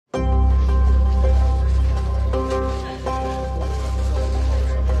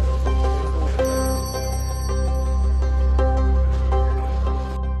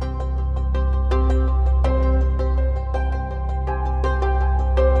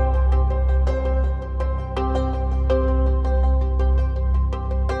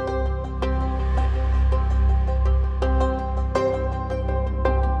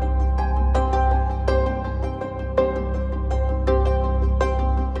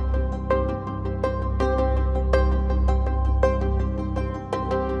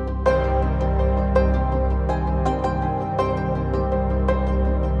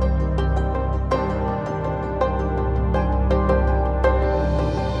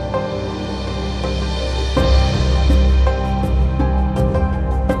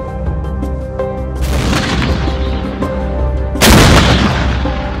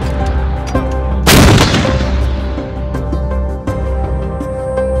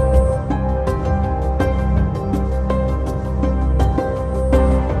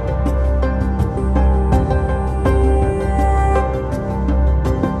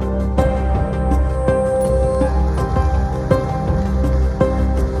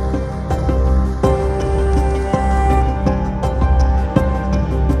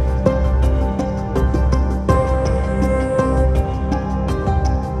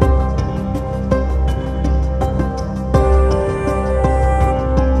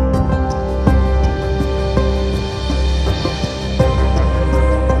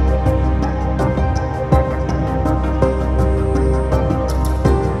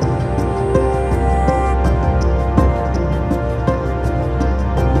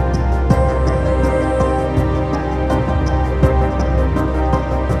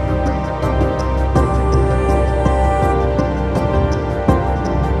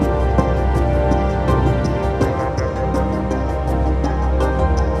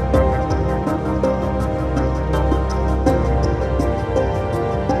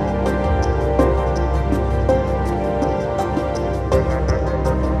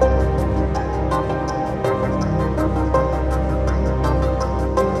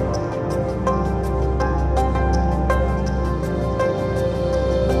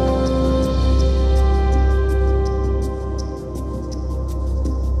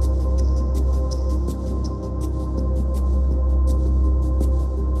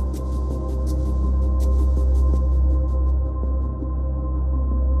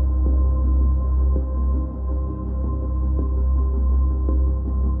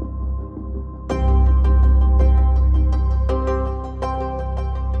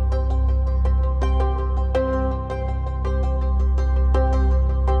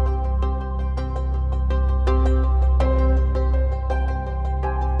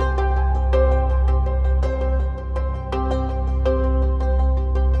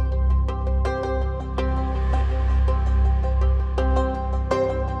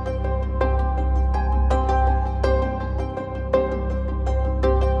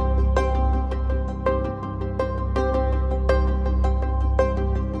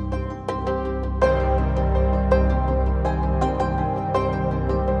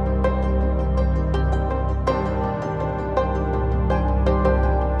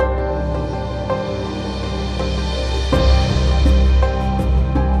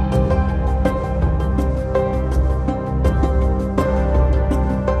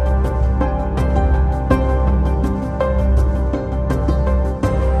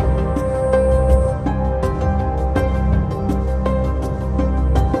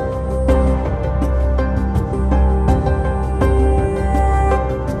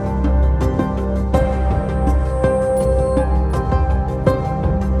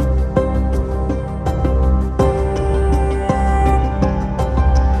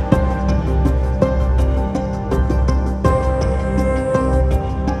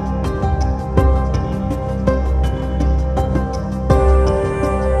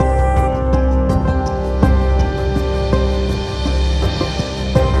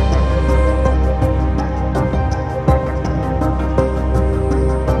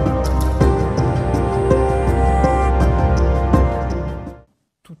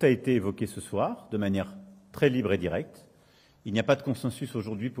a été évoqué ce soir de manière très libre et directe. Il n'y a pas de consensus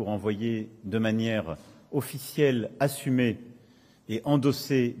aujourd'hui pour envoyer de manière officielle, assumée et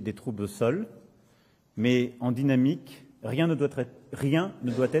endossée des troupes au sol, mais en dynamique, rien ne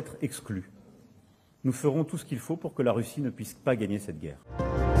doit être exclu. Nous ferons tout ce qu'il faut pour que la Russie ne puisse pas gagner cette guerre.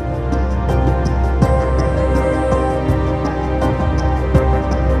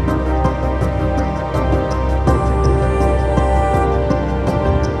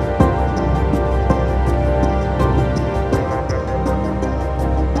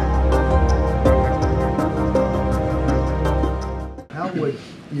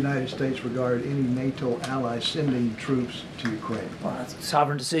 The United States regard any NATO ally sending troops to Ukraine? Well, it's a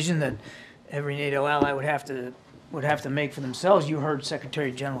sovereign decision that every NATO ally would have to make for themselves. You heard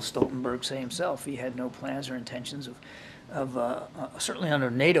Secretary General Stoltenberg say himself he had no plans or intentions of certainly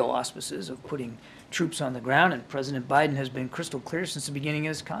under NATO auspices, of putting troops on the ground. And President Biden has been crystal clear since the beginning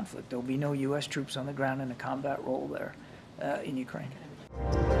of this conflict. There will be no U.S. troops on the ground in a combat role there in Ukraine.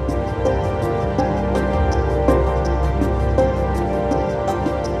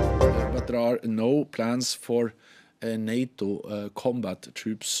 But there are no plans for NATO combat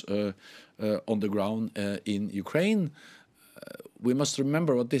troops on the ground in Ukraine. We must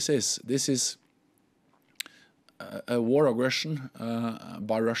remember what this is. This is a war aggression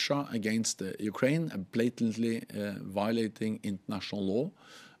by Russia against Ukraine, blatantly violating international law.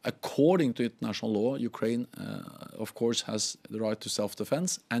 According to international law, Ukraine, of course, has the right to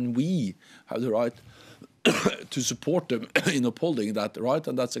self-defense, and we have the right to support them in upholding that right,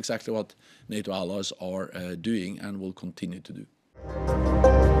 and that's exactly what NATO allies are doing and will continue to do.